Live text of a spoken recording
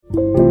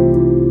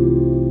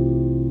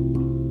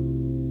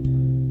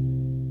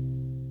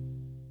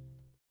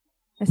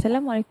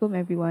Assalamualaikum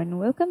everyone.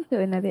 Welcome to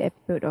another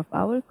episode of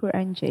our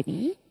Quran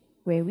journey,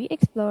 where we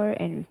explore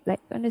and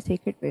reflect on the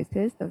sacred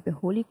verses of the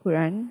Holy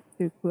Quran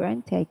through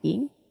Quran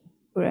tagging,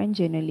 Quran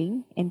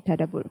journaling, and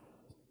tadabbur.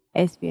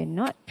 As we are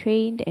not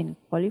trained and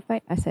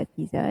qualified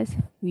asatizas,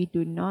 we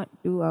do not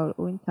do our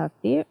own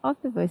tafsir of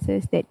the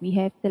verses that we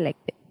have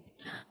selected.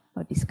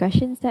 Our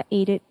discussions are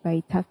aided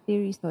by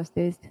tafsir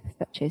resources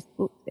such as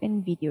books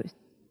and videos.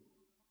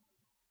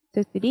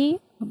 So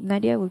today,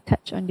 Nadia will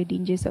touch on the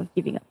dangers of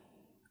giving up.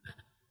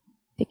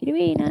 Take it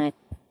away, Nat.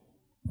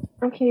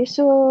 Okay,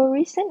 so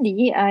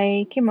recently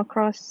I came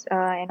across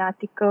an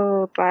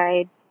article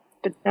by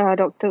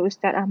Dr.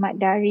 Ustaz Ahmad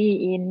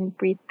Dari in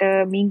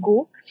Berita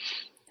Minggu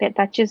that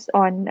touches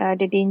on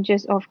the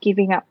dangers of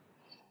giving up.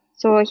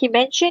 So he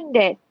mentioned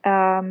that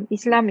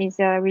Islam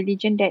is a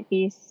religion that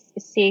is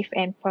safe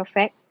and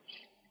perfect.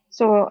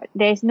 So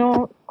there is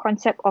no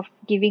concept of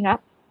giving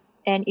up,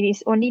 and it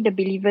is only the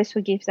believers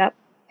who gives up.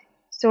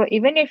 So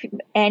even if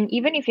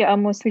you're a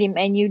Muslim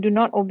and you do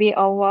not obey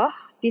Allah,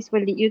 this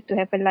will lead you to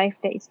have a life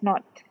that is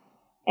not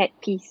at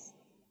peace.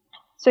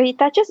 So he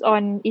touches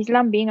on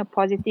Islam being a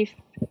positive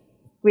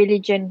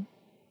religion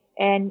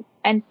and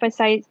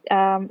emphasizes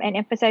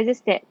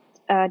that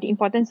the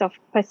importance of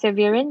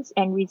perseverance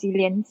and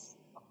resilience.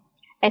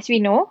 As we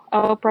know,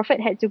 our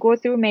Prophet had to go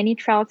through many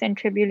trials and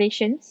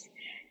tribulations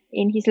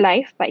in his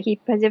life, but he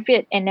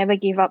persevered and never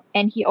gave up,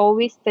 and he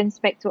always turns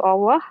back to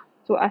Allah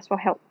to ask for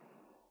help.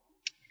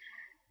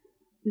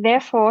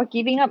 Therefore,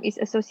 giving up is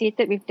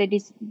associated with the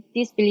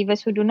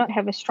disbelievers who do not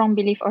have a strong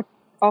belief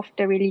of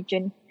the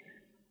religion.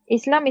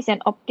 Islam is an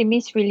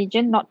optimist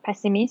religion, not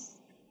pessimist,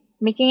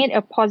 making it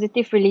a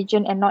positive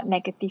religion and not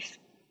negative.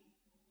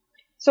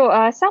 So,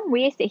 some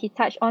ways that he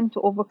touched on to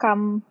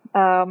overcome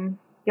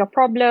your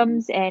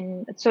problems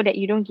and so that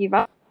you don't give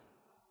up.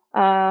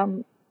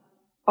 On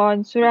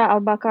Surah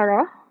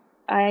Al-Baqarah,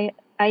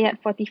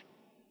 ayat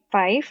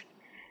 45,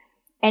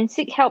 and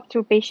seek help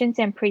through patience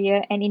and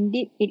prayer, and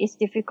indeed it is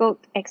difficult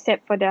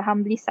except for the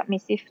humbly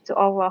submissive to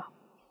Allah.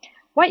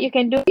 What you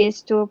can do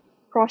is to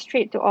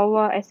prostrate to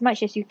Allah as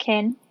much as you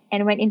can,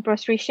 and when in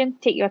prostration,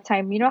 take your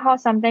time. You know how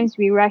sometimes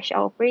we rush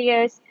our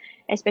prayers,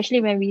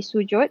 especially when we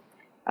sujood,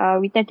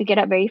 we tend to get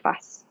up very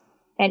fast.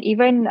 And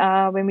even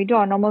when we do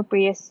our normal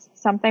prayers,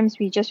 sometimes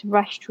we just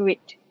rush through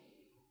it.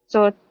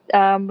 So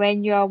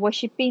when you are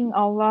worshipping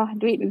Allah,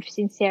 do it with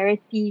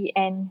sincerity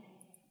and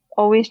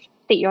always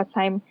take your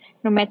time,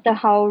 no matter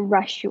how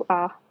rushed you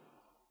are.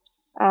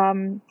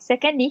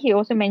 Secondly, he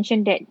also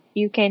mentioned that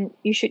you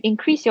should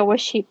increase your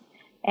worship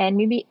and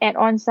maybe add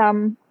on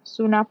some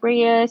sunnah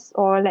prayers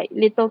or like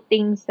little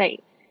things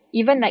like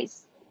even like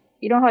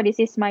you know how they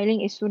say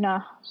smiling is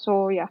sunnah.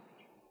 So yeah,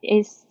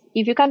 is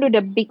if you can't do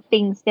the big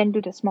things, then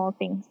do the small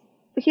things.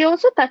 He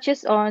also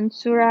touches on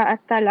Surah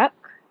At-Talaq,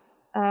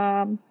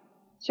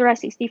 Surah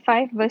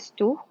 65 verse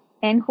 2,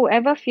 and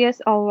whoever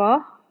fears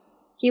Allah,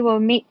 he will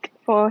make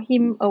for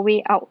him a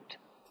way out,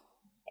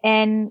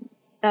 and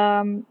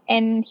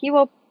he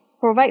will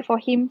provide for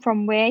him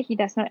from where he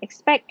does not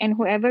expect, and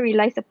whoever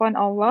relies upon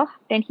Allah,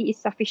 then he is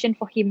sufficient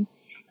for him.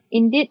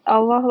 Indeed,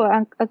 Allah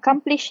will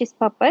accomplish his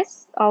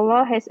purpose.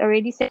 Allah has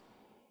already said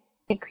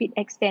a great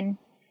extent.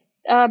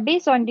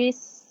 Based on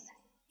this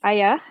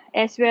ayah,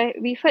 as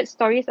we've heard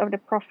stories of the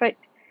Prophet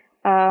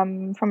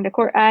from the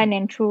Quran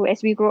and through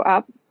as we grow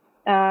up,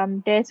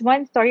 there's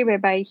one story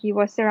whereby he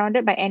was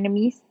surrounded by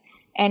enemies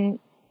and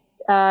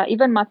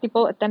even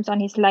multiple attempts on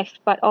his life,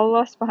 but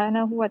Allah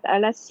subhanahu wa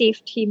ta'ala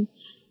saved him.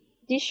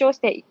 This shows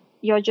that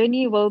your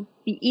journey will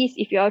be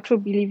easy if you're a true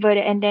believer,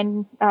 and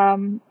then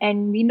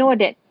and we know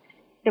that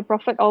the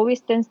Prophet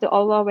always turns to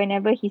Allah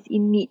whenever he's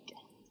in need.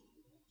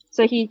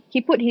 So he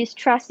put his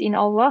trust in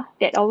Allah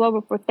that Allah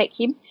will protect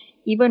him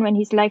even when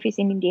his life is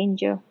in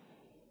danger.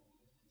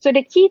 So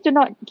the key to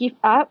not give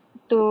up,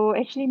 to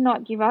actually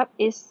not give up,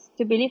 is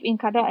to believe in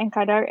Qadar and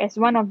Qadar as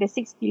one of the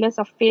 6 pillars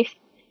of faith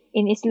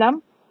in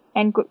Islam,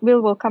 and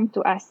goodwill will come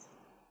to us.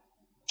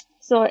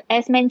 So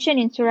as mentioned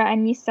in Surah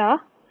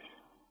An-Nisa,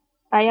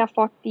 ayah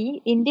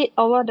 40, indeed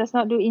Allah does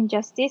not do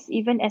injustice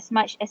even as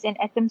much as an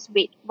atom's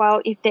weight,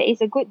 while if there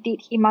is a good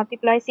deed, he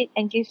multiplies it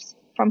and gives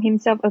from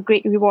himself a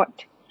great reward.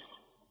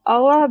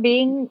 Allah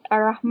being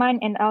Ar-Rahman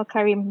and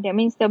Al-Karim, that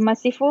means the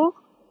merciful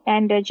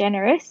and the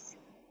generous.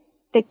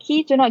 The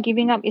key to not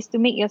giving up is to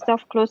make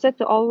yourself closer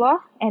to Allah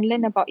and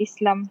learn about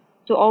Islam,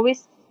 to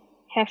always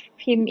have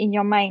Him in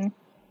your mind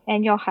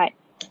and your heart.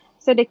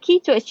 So the key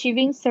to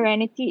achieving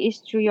serenity is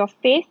through your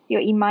faith,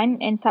 your iman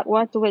and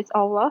taqwa towards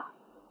Allah,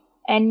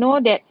 and know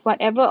that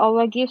whatever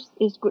Allah gives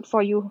is good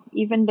for you,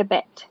 even the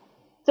bad.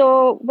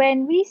 So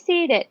when we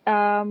say that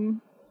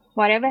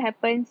whatever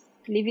happens,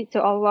 leave it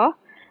to Allah,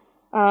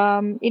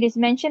 it is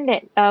mentioned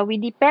that we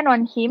depend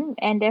on Him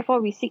and therefore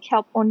we seek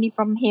help only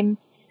from Him,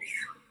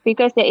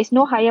 because there is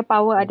no higher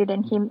power other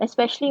than Him,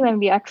 especially when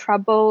we are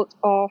troubled,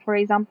 or for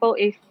example,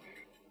 if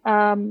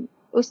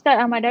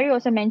Ustaz Ahmad Dari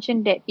also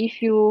mentioned that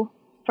if you,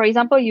 for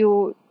example,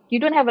 you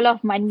don't have a lot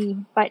of money,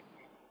 but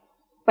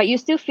you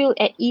still feel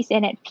at ease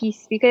and at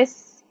peace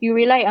because you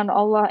rely on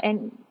Allah,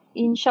 and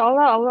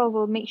inshallah Allah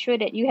will make sure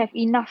that you have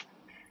enough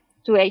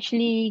to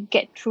actually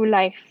get through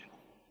life.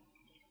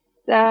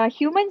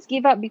 Humans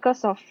give up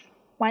because of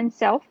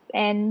oneself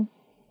and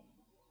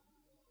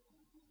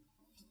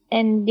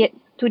yet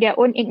to their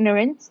own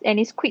ignorance, and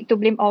is quick to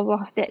blame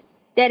Allah.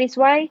 That is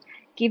why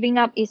giving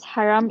up is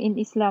haram in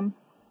Islam.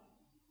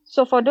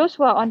 So for those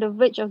who are on the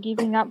verge of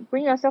giving up,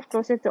 bring yourself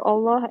closer to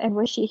Allah and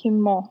worship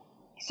Him more.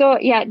 So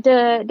yeah,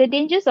 the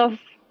dangers of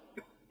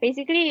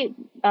basically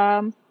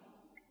in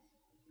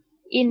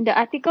the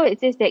article it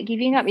says that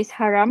giving up is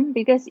haram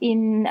because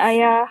in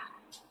ayah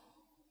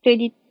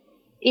 20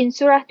 in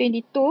surah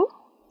 22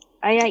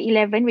 ayah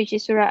 11, which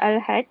is surah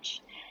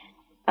al-hajj,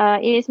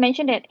 it is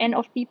mentioned that end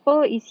of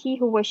people is he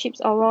who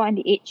worships Allah on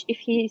the edge. If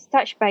he is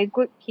touched by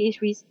good, he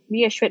is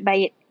reassured by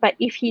it. But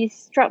if he is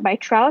struck by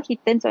trial, he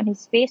turns on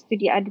his face to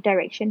the other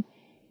direction.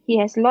 He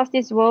has lost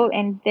this world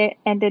and the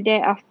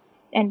thereafter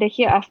and the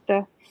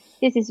hereafter.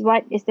 This is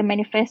what is the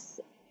manifest.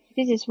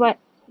 This is what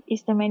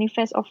is the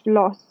manifest of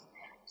loss.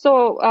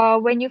 So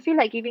when you feel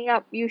like giving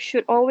up, you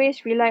should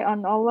always rely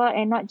on Allah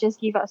and not just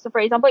give up. So for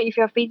example, if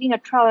you're facing a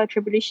trial or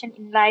tribulation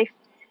in life,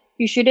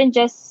 you shouldn't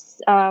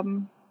just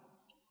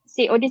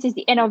say, oh, this is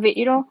the end of it,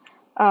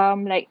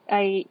 like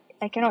I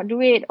cannot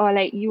do it, or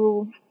like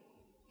you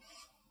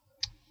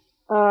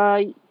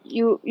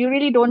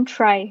really don't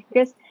try,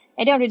 because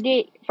at the end of the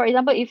day, for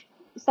example, if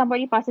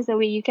somebody passes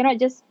away, you cannot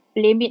just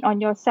blame it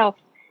on yourself.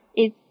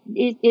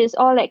 It is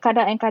all like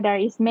qadar and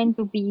qadar, is meant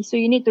to be, so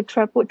you need to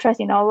put trust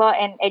in Allah,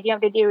 and at the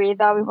end of the day,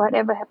 reda with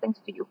whatever happens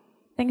to you.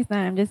 Thanks,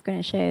 Nan. I'm just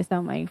gonna share some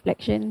of my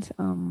reflections.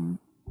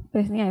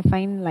 Personally, I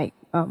find like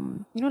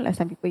like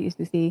some people used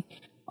to say,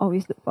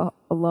 always look for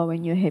Allah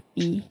when you're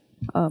happy.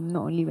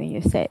 Not only when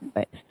you're sad,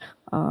 but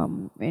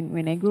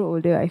when I grow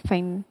older, I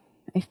find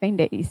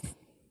that it's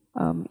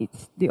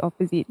the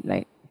opposite.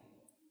 Like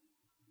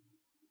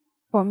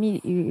for me,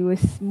 it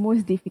was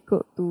most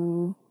difficult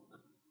to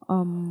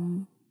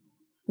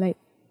like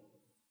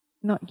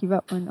not give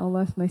up on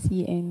Allah's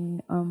mercy,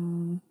 and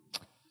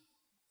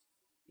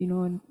you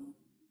know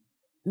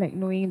like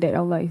knowing that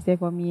Allah is there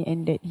for me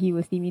and that He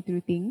will see me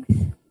through things.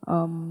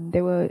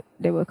 There were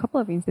a couple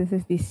of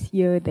instances this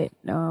year that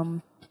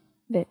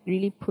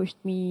really pushed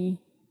me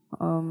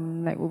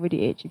like over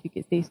the edge, if you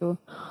could say so.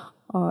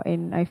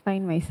 And I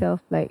find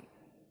myself like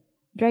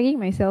dragging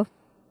myself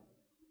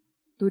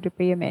to the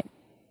prayer mat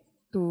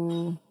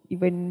to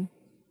even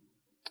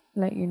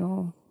like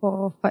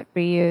for fard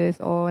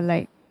prayers, or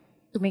like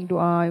to make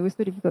dua. It was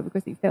so difficult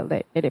because it felt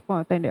that at that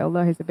point of time that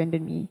Allah has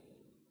abandoned me,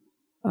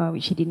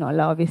 which He did not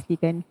allow, obviously,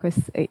 kan,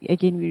 because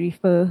again we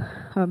refer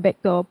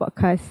back to our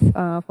podcast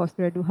for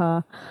Surah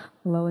Duha.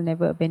 Allah will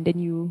never abandon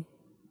you.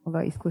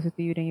 Allah is closer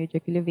to you than your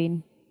jugular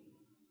vein.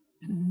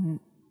 Mhm.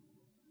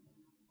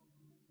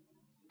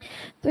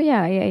 So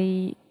yeah,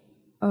 I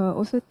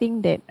also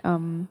think that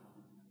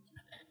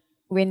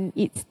when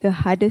it's the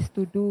hardest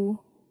to do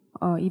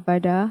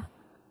ibadah,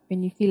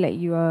 when you feel like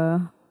you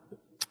are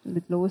the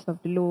lowest of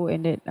the low,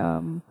 and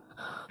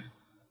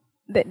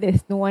that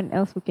there's no one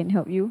else who can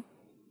help you,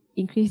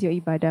 increase your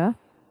ibadah.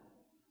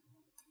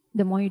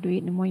 The more you do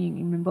it, the more you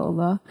remember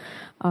Allah.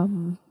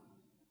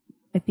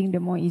 I think the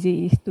more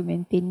easy it is to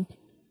maintain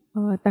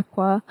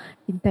taqwa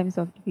in times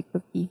of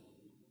difficulty.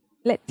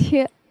 Let's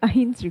hear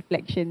Ahin's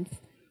reflections.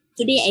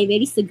 Today I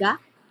very segar.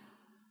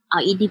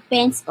 It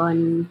depends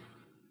on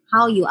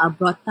how you are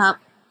brought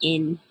up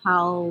and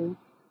how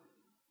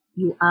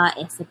you are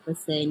as a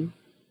person.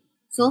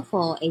 So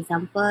for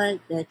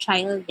example, the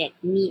trial that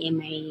me and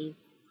my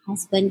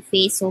husband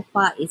face so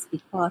far is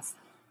because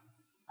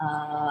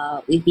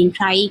we've been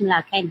trying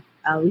lah kan.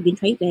 We've been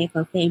trying to have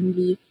a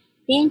family.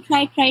 Then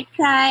try.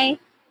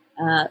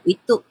 We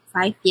took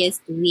 5 years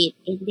to wait,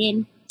 and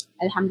then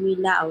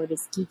Alhamdulillah our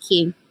rezeki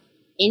came.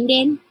 And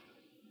then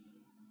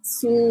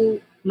so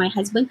my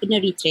husband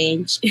kena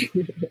retrench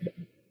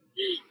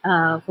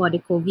for the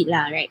COVID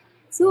lah, right?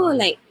 So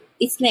like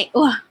it's like,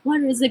 oh,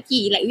 one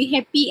rezeki. Like we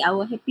happy,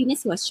 our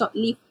happiness was short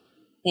lived,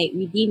 like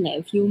within like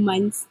a few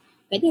months.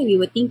 But then we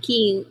were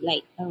thinking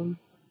like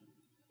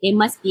there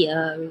must be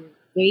a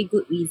very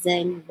good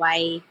reason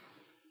why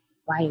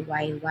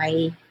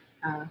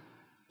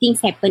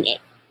things happen at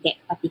that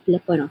particular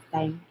point of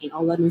time, and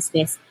Allah knows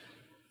best.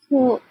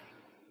 So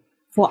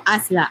for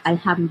us lah,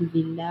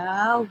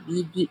 Alhamdulillah,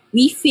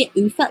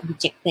 we felt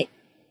dejected,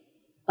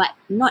 but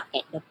not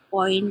at the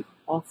point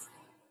of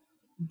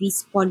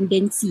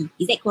despondency.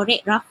 Is that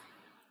correct, Raf?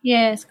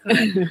 Yes,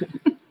 correct.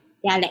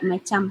 Yeah, like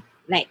macam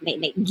like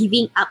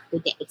giving up to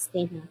that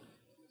extent lah.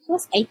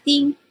 Because I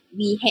think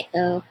we had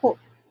a hope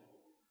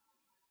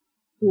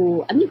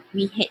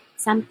we had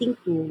something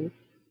to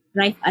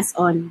drive us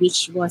on,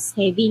 which was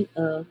having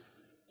an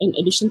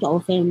addition to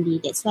our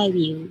family. That's why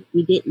we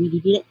did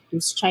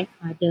to strive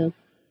harder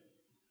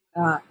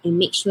and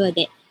make sure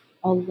that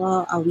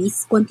Allah we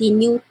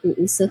continue to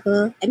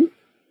usaha.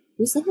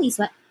 Usaha is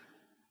what?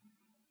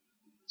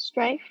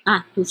 Strive.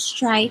 To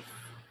strive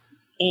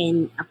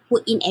and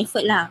put in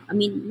effort lah.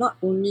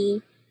 Not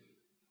only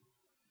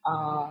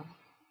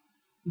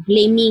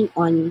blaming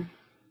on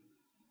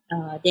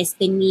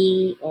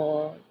destiny,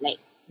 or like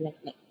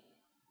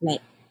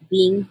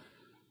being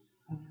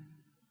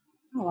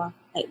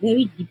like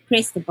very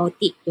depressed about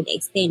it to the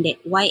extent that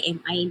why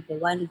am I the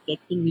one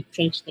getting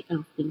retrenched, that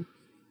kind of thing.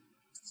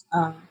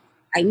 Uh,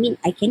 I mean,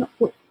 I cannot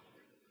put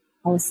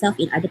ourselves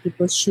in other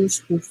people's shoes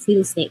who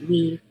feels that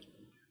way.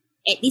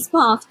 At this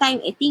point of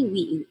time, I think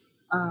we,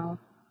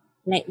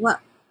 like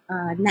what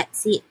Nat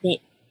said, that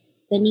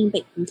turning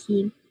back to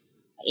him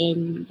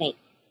and like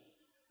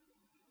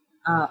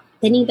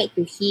turning back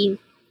to him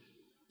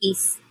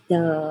is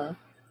the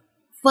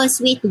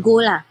first way to go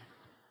lah.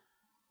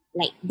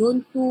 Like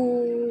don't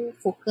too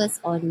focus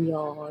on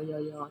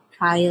your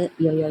trial,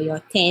 your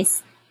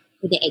test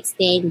to the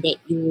extent that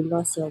you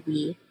lost your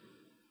way.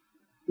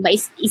 But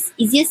it's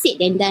easier said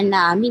than done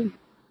lah. I mean,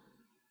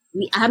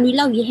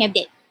 alhamdulillah we have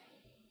that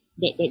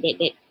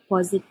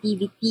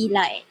positivity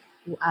lah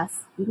to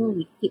us. You know,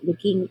 we keep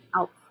looking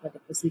out for the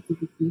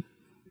positivity.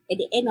 At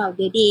the end of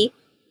the day,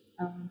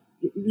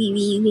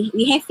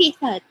 we have faith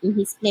lah in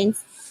his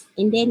plans,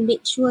 and then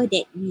make sure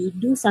that we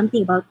do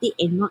something about it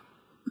and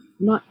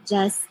not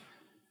just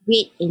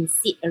wait and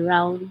sit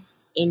around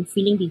and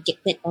feeling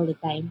rejected all the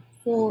time.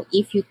 So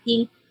if you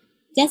think,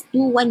 just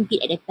do one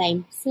bit at a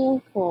time.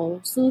 So for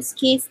Su's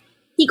case,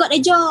 he got a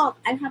job.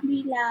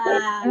 Alhamdulillah.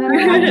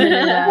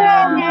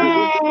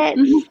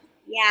 Alhamdulillah.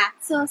 Yeah.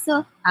 So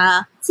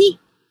see,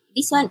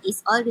 this one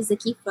is all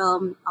rezeki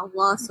from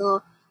Allah.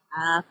 So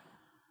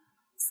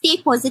stay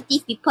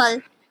positive,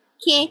 people.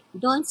 Okay,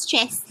 don't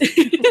stress.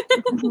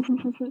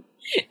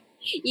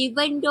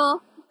 Even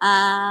though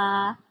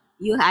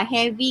you are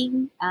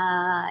having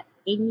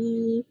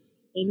any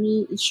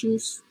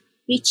issues,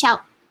 reach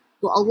out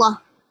to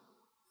Allah.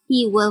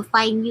 He will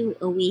find you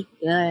a way.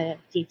 Betul.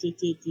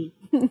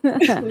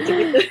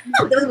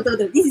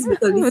 This is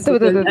betul.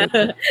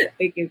 Betul.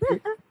 Okay.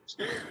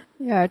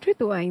 Yeah, true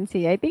to what Ain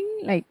say. I think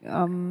like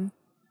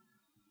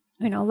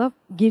when Allah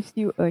gives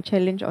you a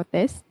challenge or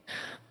test,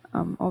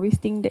 always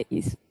think that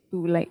is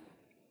to like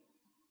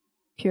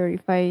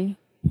purify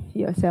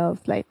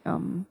yourself. Like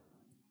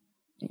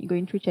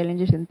going through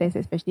challenges and tests,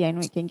 especially, I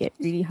know it can get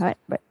really hard,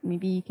 but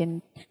maybe you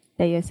can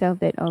tell yourself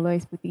that Allah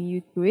is putting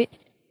you through it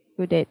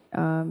so that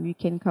you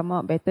can come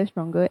out better,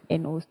 stronger,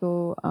 and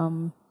also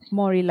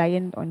more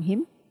reliant on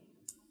Him.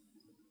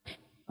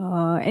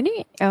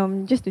 Anyway,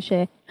 just to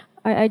share,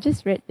 I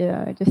just read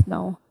just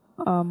now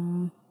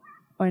on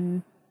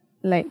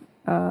like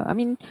I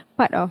mean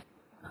part of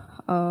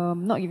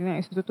not giving up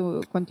is also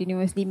to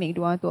continuously make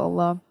dua to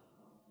Allah,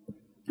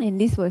 and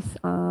this was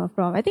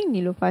from I think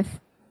Nilofar's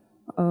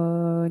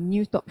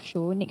new talk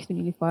show next to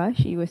Nilofar.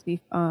 She was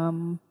with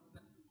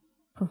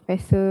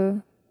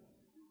Professor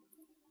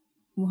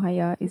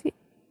Muhaya, is it?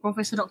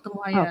 Professor Dr.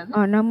 Muhaya.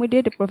 Nama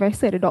dia the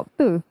professor, the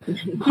doctor.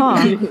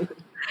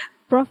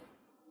 Prof.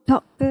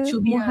 Dr.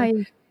 Chubia.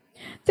 Muhaya.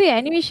 So yeah,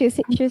 anyway, she was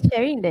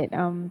sharing that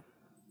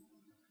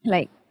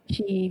like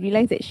she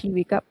realized that she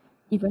wake up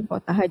even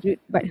for tahajjud,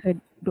 but her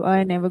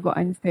dua never got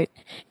answered,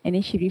 and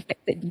then she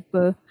reflected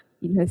deeper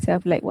in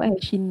herself, like what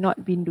has she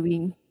not been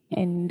doing,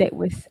 and that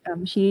was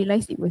she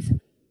realized it was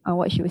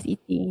what she was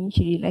eating.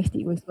 She realized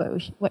it was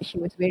what she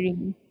was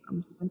wearing.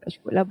 She don't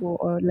touch kulit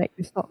labu or like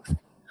the socks.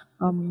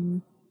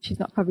 She's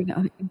not covering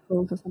up her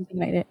ankles or something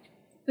like that.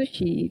 So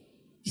she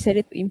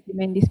decided to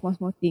implement these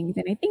small things,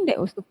 and I think that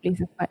also plays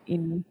a part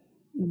in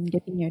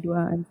getting your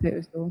dua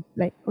answered also.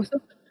 Like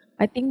also,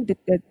 I think the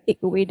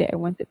takeaway that I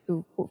wanted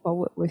to put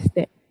forward was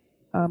that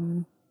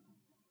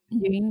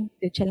during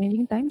the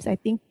challenging times, I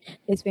think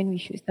that's when we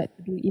should start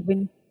to do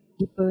even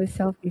deeper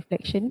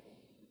self-reflection,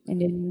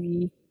 and then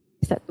we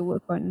start to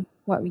work on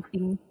what we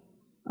think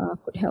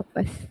could help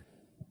us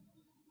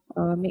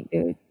make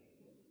our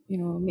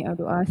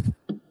duas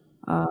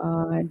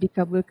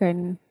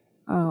dikabulkan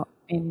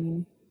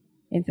and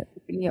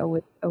subsequently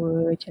our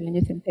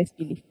challenges and tests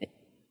be lifted.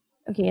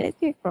 Okay, let's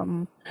hear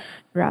from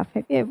Raf.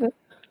 Have you ever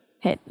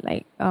had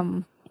like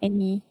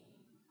any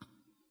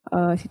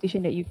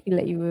situation that you feel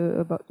like you were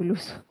about to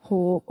lose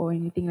hope or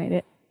anything like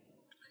that?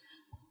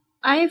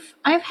 I've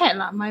had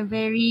my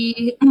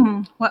very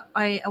what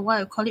I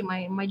call it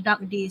my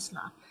dark days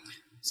lah.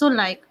 So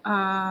like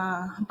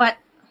but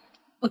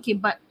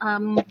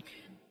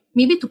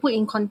maybe to put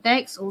in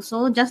context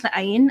also, just like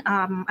Ain,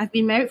 I've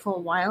been married for a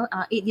while,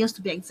 8 years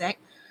to be exact.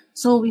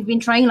 So we've been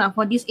trying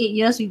for these 8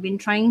 years, we've been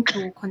trying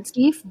to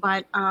conceive,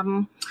 but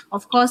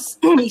of course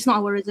it's not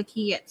our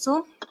rezeki yet.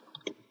 So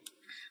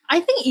I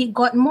think it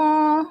got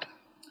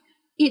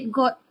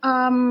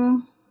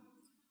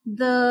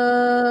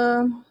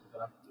the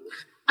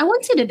I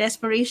won't say the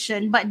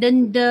desperation, but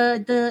then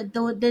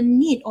the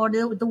need or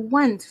the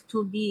want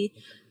to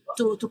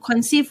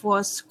conceive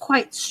was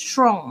quite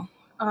strong.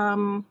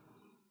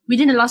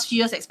 Within the last few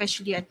years,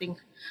 especially, I think.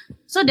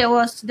 So there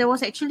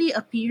was actually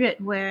a period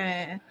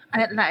where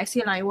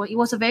it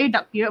was a very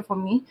dark period for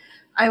me.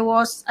 I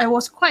was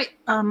quite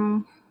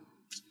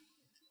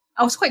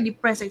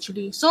depressed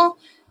actually. So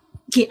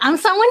okay, I'm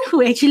someone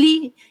who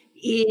actually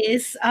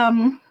is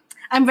I'm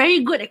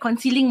very good at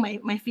concealing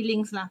my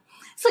feelings lah.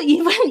 So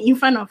even in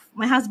front of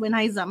my husband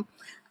Haizam,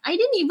 I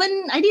didn't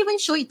even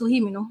show it to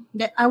him,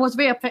 that I was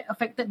very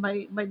affected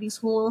by this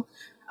whole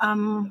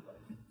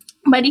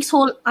by this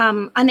whole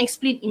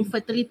unexplained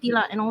infertility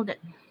lah and all that.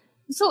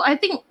 So I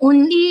think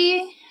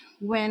only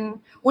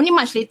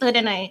much later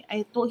then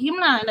I told him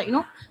lah, like, you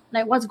know,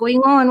 like what's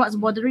going on, what's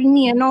bothering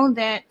me and all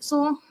that.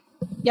 So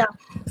yeah,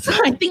 so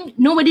I think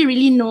nobody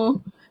really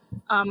know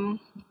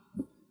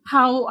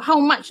how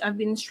much I've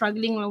been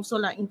struggling also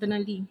like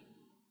internally.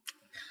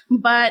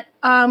 But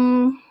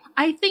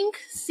I think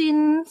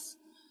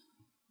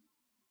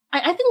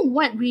I think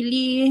what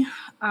really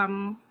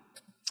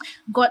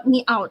got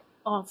me out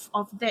of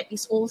that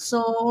is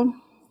also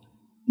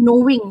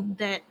knowing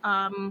that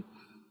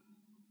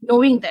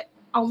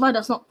Allah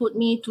does not put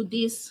me to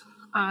this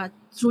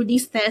through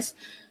this test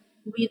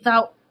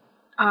without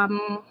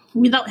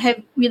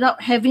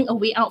having a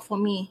way out for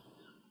me.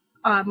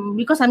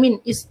 Because I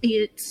mean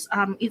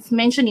it's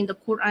mentioned in the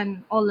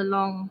Quran all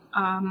along.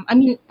 I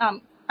mean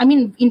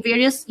in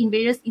various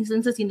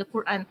instances in the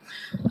Quran,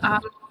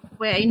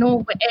 where you know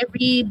where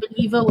every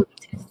believer will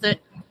be tested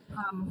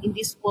in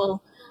this world.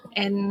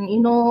 And you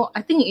know,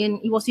 I think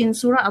it was in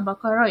Surah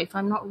Al-Baqarah, if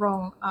I'm not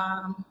wrong,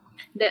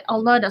 that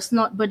Allah does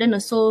not burden a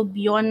soul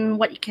beyond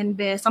what it can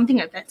bear, something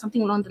like that,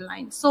 something along the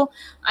line. So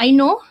I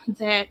know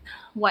that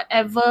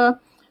whatever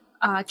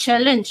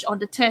challenge or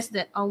the test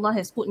that Allah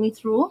has put me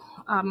through,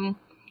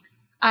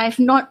 I've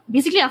not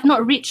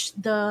reached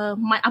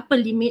my upper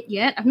limit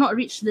yet. I've not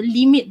reached the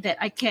limit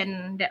that I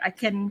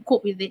can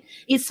cope with it.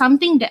 It's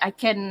something that I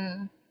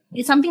can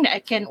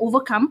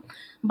overcome,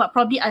 but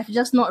probably I've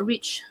just not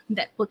reached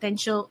that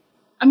potential.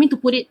 I mean, to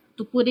put it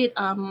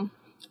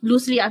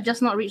loosely, I've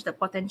just not reached the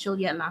potential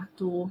yet lah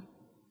to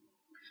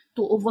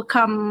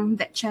overcome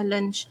that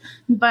challenge.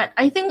 But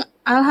I think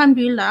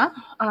Alhamdulillah,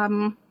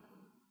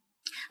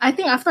 I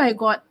think after I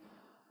got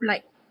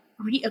like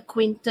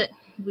reacquainted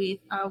with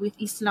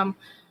Islam,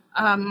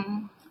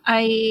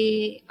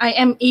 I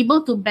am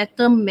able to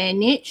better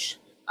manage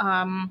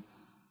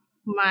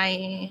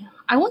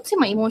I won't say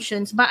my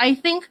emotions, but I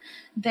think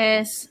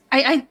I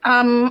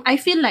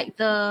feel like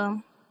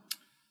the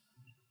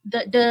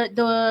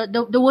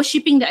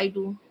worshipping that I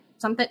do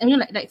sometimes, I mean,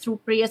 like through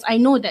prayers, I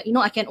know that, you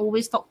know, I can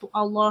always talk to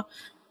Allah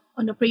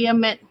on the prayer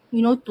mat,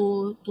 you know,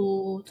 to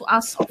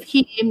ask of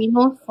Him, you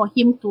know, for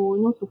Him to,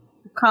 you know, to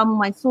calm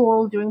my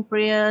soul during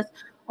prayers,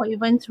 or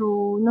even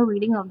through, you know,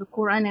 reading of the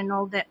Quran and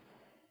all that.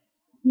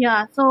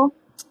 Yeah, so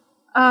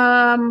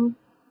I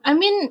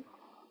mean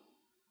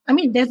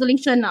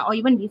desolation or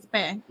even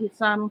despair, it's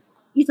a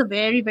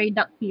very, very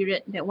dark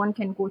period that one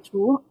can go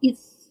through.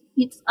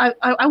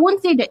 I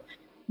won't say that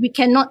we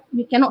cannot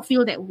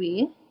feel that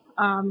way.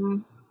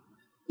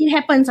 It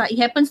happens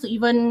to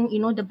even, you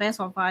know, the best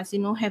of us, you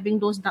know, having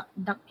those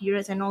dark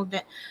periods and all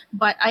that.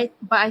 But I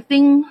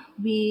think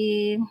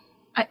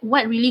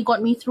what really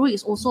got me through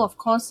is also, of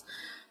course,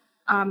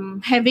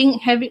 having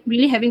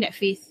that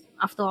faith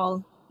after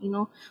all, you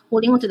know,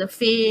 holding on to the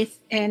faith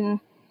and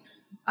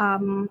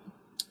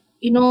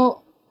you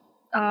know,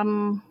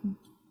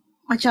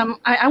 macam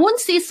I won't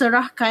say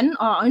serahkan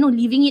or, you know,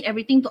 leaving it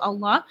everything to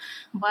Allah,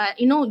 but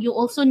you know, you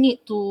also need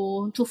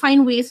to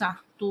find ways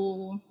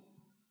to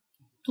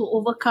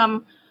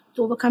overcome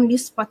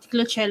this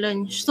particular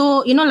challenge.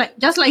 So, you know, like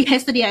just like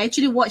yesterday, I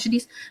actually watched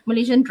this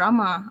Malaysian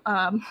drama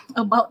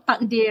about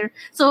takdir.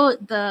 So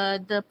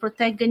the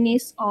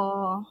protagonist,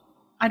 or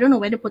I don't know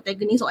whether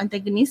protagonist or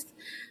antagonist,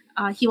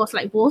 he was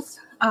like both.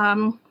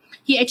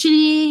 He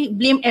actually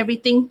blamed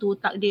everything to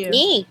takdir.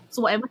 Hey,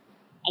 So whatever.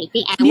 I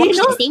think I Do you watched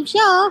know? the same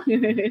show.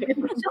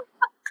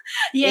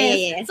 Yes.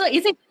 Yeah. So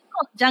is it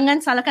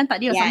jangan salahkan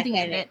takdir or Yeah, something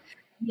like correct. that?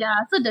 Yeah.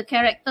 So the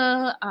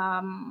character,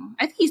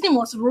 I think his name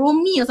was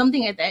Romy or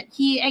something like that.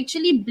 He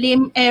actually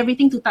blamed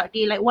everything to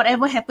takdir, like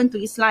whatever happened to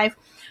his life,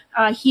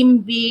 him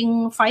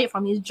being fired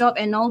from his job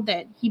and all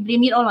that. He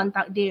blamed it all on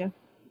takdir.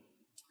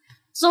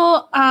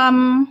 So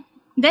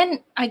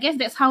then I guess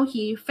that's how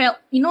he felt.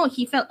 You know,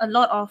 he felt a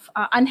lot of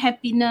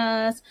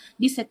unhappiness,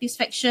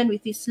 dissatisfaction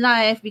with his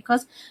life,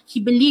 because he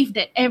believed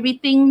that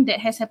everything that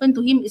has happened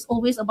to him is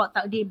always about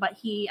takdir. But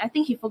he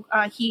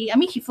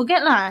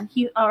forget lah.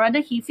 He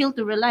failed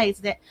to realize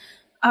that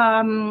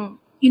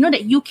you know,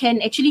 that you can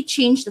actually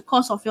change the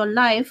course of your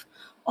life,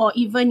 or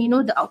even, you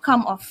know, the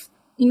outcome of,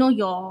 you know,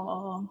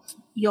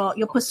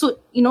 your pursuit,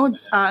 you know,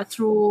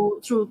 through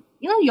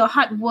you know, your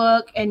hard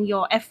work and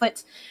your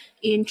efforts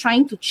in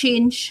trying to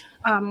change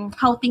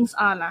how things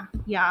are lah.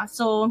 Yeah,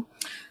 so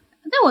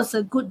that was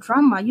a good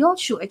drama. You all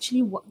should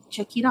actually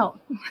check it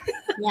out.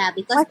 Yeah,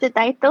 because What's the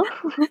title?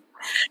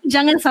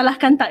 Jangan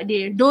salahkan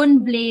takdir.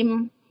 Don't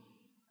blame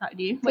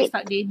takdir. What's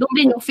Fate. takdir? Don't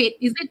blame your fate.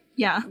 Is it?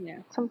 Yeah.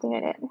 Something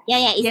like that.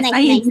 yeah, it's Yes,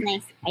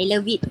 nice. I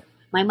love it.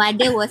 My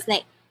mother was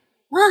like,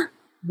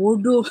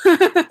 bodoh.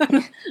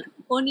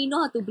 Only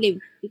know how to blame,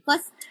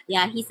 because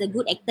yeah, he's a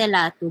good actor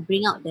lah to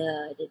bring out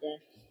the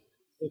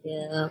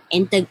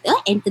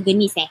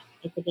antagonist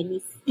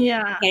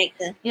Yeah.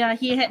 character. Yeah,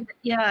 he had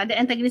the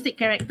antagonistic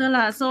character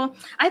lah. So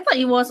I thought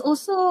it was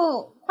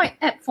also quite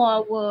apt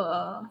for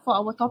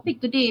our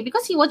topic today,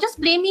 because he was just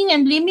blaming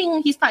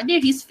his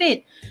takdir, his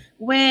fate,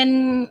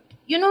 when,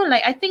 you know,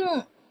 like I think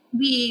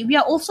we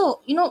are also,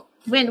 you know,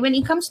 when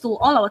it comes to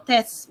all our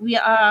tests, we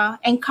are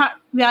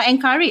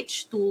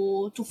encouraged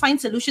to find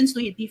solutions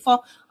to it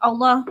before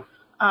Allah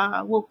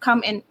will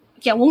come and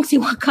won't say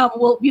will come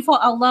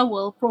before Allah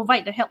will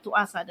provide the help to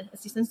us, the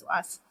assistance to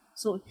us.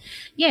 So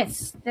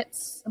yes,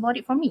 that's about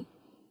it for me.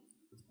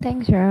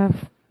 Thanks,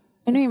 Raf.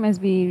 I know it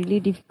must be really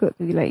difficult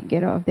to like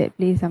get out of that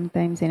place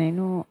sometimes, and I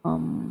know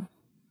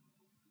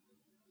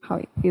how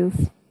it feels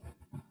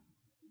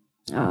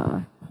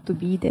to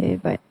be there,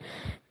 but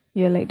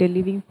you're like the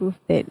living proof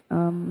that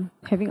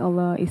having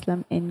Allah,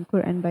 Islam, and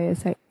Quran by your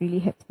side really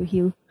helps to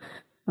heal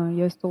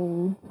your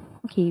soul.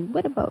 Okay,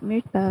 what about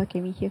Mirta?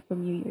 Can we hear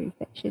from you your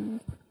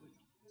reflections?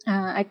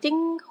 I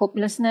think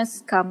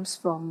hopelessness comes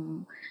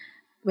from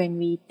when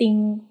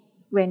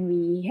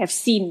we have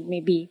sinned,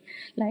 maybe.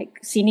 Like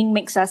sinning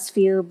makes us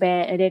feel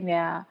bad, and then we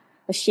are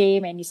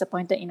ashamed and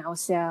disappointed in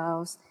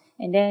ourselves.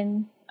 And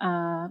then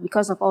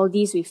because of all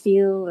this, we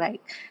feel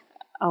like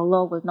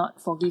Allah will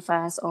not forgive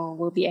us or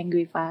will be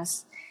angry with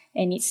us.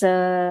 And it's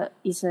a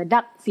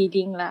dark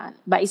feeling lah.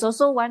 But it's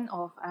also one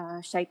of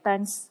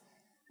shaitan's,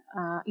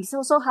 it's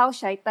also how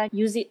shaitan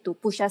use it to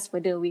push us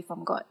further away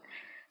from God.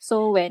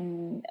 So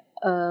when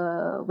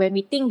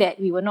we think that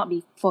we will not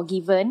be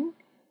forgiven,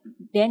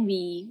 then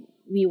we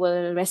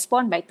will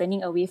respond by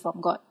turning away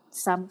from God.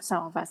 Some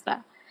of us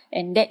lah,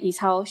 and that is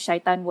how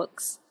shaitan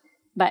works.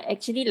 But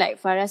actually,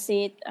 like Farah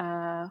said,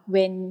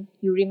 when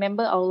you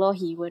remember Allah,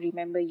 He will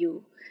remember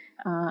you.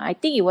 I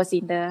think it was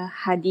in the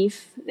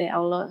hadith that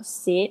Allah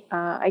said,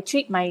 I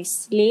treat my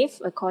slave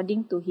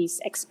according to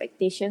his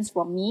expectations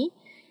from me,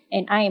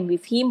 and I am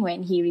with him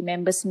when he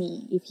remembers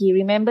me. If he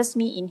remembers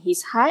me in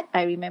his heart,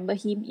 I remember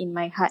him in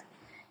my heart.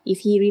 If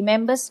he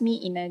remembers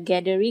me in a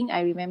gathering,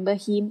 I remember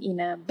him in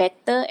a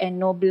better and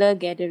nobler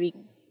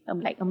gathering,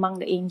 like among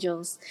the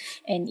angels.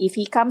 And if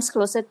he comes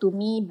closer to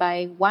me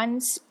by one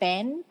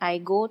span, I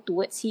go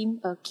towards him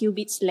a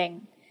cubit's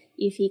length.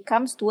 If he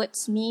comes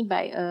towards me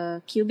by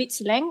a cubit's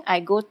length,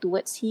 I go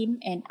towards him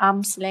an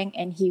arm's length.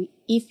 And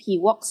if he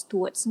walks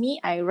towards me,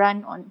 I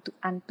run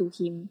unto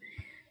him.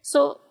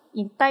 So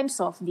in times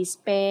of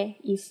despair,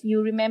 if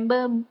you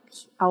remember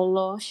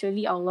Allah,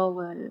 surely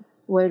Allah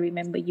will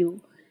remember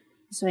you.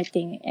 So I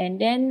think. And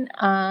then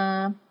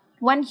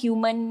one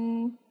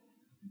human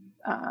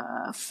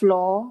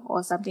flaw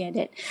or something like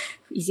that,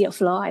 is it a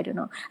flaw? I don't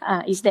know.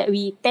 Is that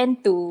we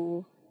tend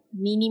to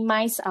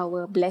minimize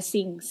our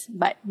blessings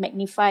but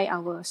magnify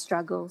our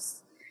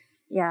struggles.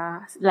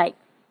 Yeah, like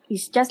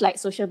it's just like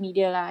social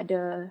media lah.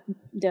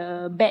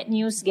 The bad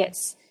news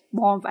gets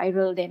more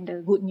viral than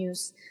the good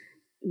news.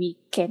 We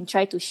can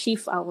try to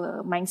shift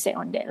our mindset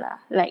on that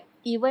lah. Like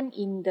even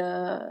in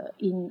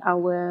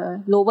our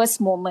lowest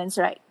moments,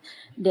 right,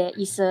 there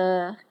is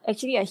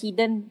actually a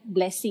hidden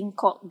blessing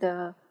called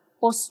the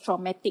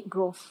post-traumatic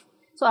growth.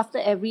 So after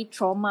every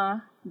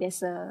trauma,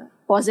 there's a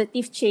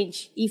positive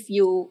change if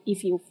you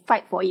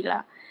fight for it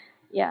lah.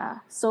 Yeah,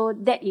 so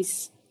that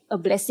is a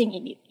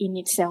blessing in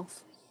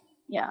itself.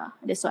 Yeah,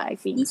 that's what I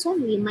think. This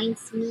one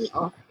reminds me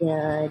of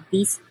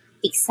this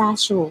Pixar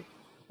show,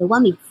 the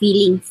one with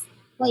feelings.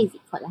 What is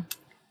it called?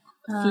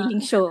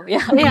 Feeling show.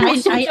 Yeah,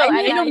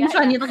 I know which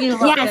one you're talking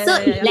about. Yeah, so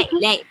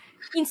like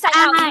Inside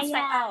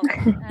Out.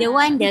 the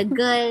one the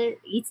girl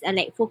is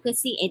like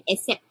focusing and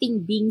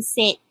accepting being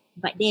sad,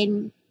 but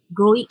then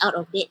growing out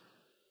of that.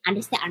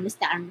 Understand.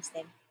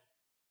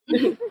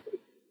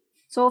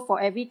 So for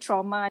every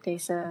trauma,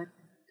 there's a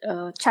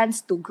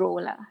chance to grow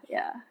lah.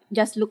 Yeah,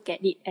 just look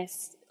at it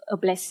as a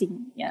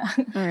blessing. Yeah.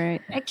 All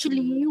right.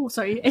 Actually,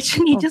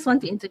 just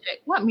want to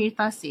interject. What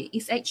Mirta said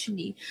is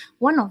actually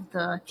one of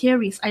the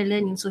theories I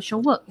learned in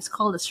social work. It's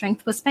called the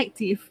strength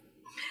perspective.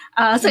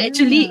 It's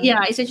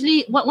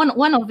actually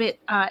one of it.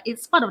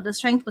 It's part of the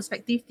strength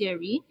perspective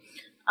theory.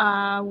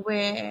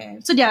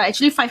 So there are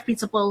actually 5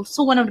 principles.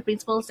 So one of the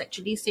principles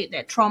actually said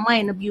that trauma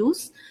and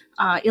abuse,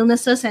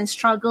 illnesses and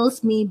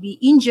struggles may be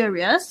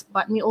injurious,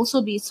 but may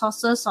also be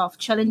sources of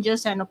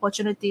challenges and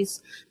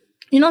opportunities.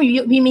 We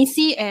may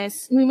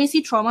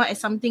see trauma as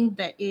something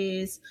that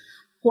is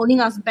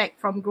holding us back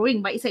from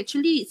growing, but it's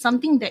actually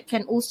something that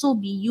can also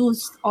be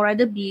used, or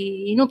rather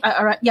be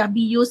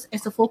used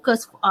as a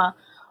focus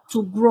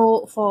to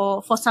grow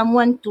for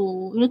someone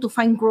to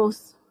find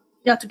growth.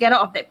 Yeah, to get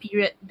out of that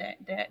period,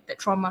 that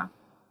trauma.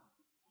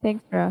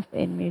 Thanks, Raf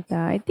and Mirta.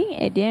 I think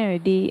at the end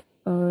of the day,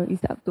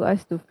 it's up to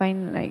us to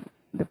find like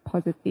the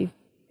positive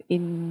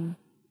in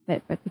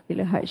that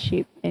particular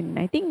hardship. And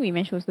I think we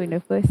mentioned also in the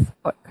first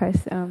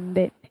podcast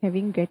that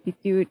having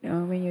gratitude,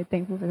 when you're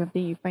thankful for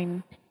something, you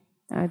find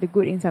the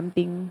good in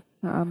something,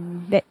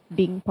 that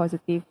being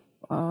positive,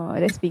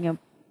 that's being a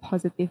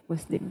positive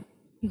Muslim.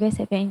 You guys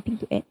have anything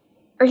to add?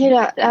 Okay,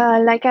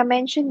 like I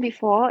mentioned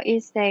before,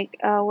 is like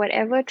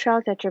whatever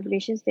trials or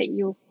tribulations that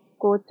you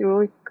go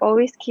through,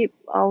 always keep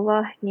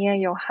Allah near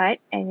your heart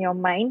and your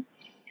mind,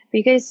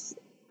 because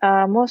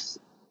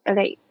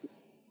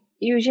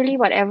usually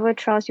whatever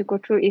trials you go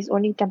through is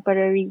only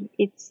temporary.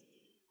 It's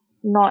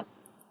not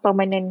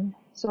permanent.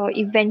 So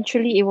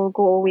eventually it will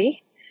go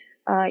away.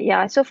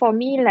 Yeah, so for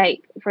me,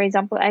 like for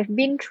example, I've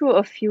been through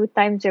a few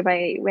times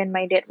whereby when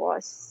my dad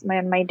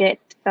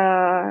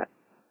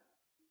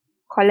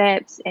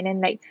collapsed, and then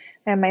like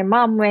when my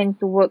mom went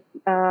to work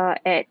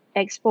at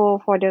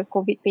Expo for the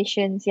COVID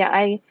patients. Yeah,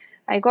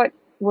 I got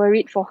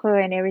worried for her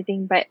and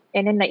everything. But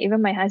and then like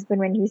even my husband,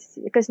 when he's,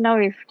 because now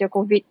with the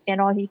COVID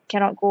and all, he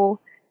cannot go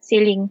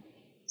sailing.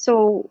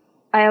 So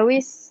I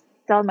always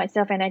tell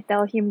myself, and I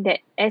tell him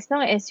that as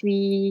long as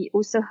we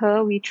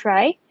usaha, we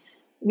try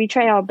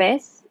our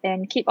best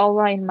and keep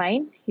Allah in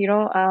mind,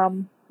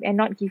 and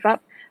not give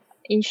up.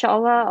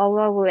 Inshallah,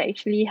 Allah will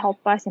actually help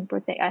us and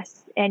protect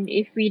us. And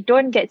if we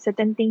don't get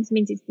certain things,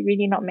 means it's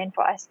really not meant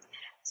for us.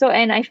 So,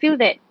 and I feel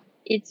that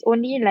it's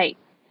only like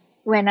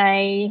when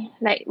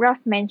like Raf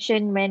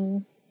mentioned,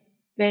 when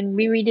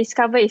we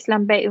rediscover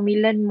Islam back and we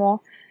learn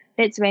more,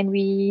 that's when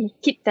we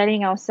keep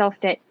telling ourselves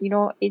that,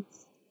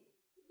 it's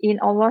in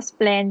Allah's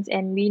plans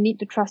and we need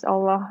to trust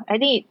Allah. I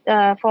think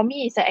for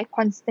me, it's like I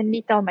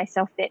constantly tell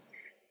myself that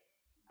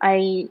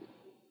I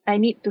I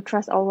need to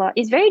trust Allah.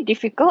 It's very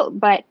difficult,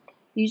 but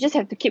you just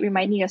have to keep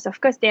reminding yourself,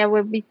 because there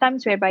will be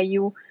times whereby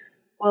you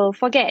will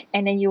forget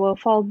and then you will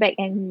fall back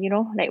and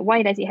like,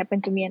 why does it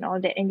happen to me and all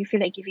that, and you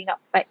feel like giving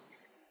up. But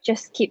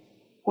just keep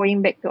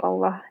going back to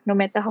Allah no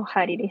matter how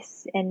hard it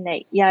is. And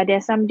like, yeah, there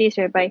are some days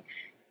whereby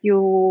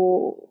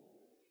you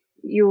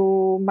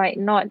might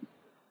not,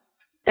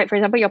 like for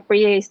example, your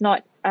prayer is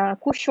not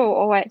kusho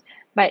or what,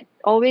 but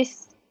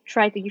always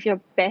try to give your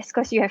best,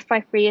 because you have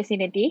 5 prayers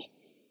in a day.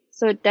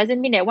 So it doesn't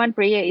mean that one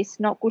prayer is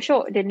not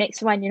kusho, the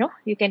next one,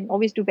 you can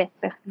always do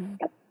better.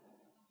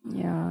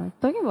 Yeah,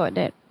 talking about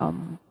that,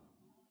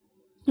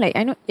 like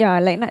I know, yeah,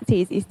 like Nat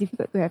says, it's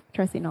difficult to have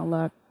trust in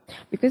Allah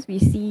because we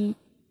see,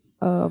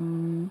 or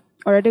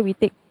rather we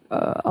take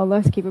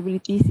Allah's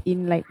capabilities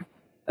in like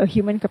a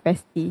human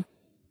capacity.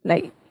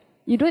 Like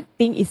you don't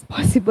think it's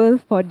possible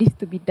for this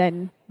to be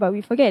done, but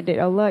we forget that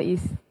Allah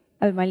is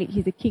Al Malik.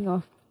 He's the king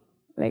of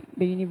like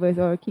the universe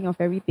or king of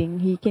everything.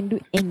 He can do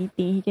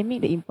anything. He can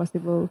make the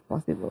impossible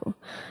possible.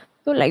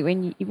 So like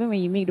even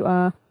when you make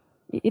dua,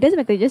 it doesn't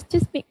matter. Just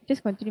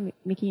continue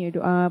making your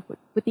dua,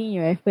 putting in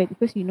your effort,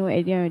 because you know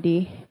at the end of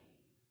the day,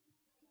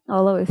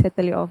 Allah will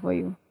settle it all for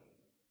you.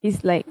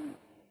 It's like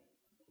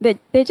that.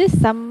 There's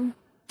just some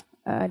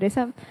there's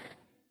some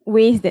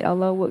ways that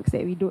Allah works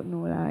that we don't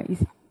know lah.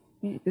 Is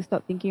we need to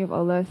stop thinking of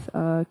Allah's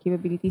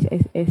capabilities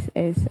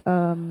as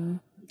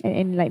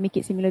and like make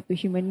it similar to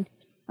human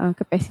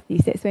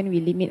capacities. That's when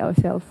we limit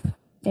ourselves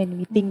and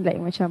we think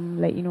like macam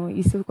like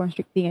it's so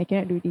constricting. I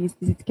cannot do this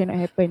cannot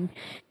happen.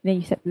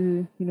 Then you start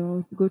to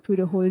go through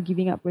the whole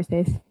giving up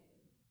process.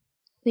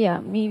 So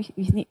yeah, maybe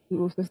we need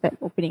to also start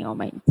opening our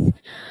minds.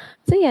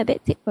 So yeah,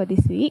 that's it for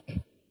this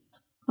week.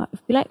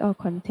 If you like our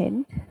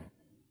content,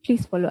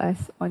 please follow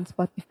us on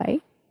Spotify.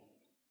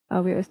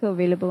 We're also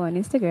available on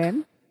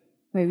Instagram,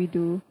 where we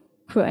do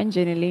Quran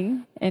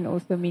journaling and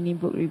also mini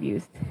book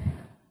reviews.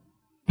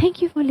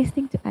 Thank you for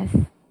listening to us.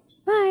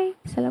 Bye.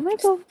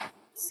 Assalamualaikum.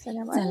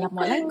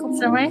 Assalamualaikum.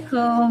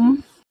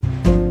 Assalamualaikum.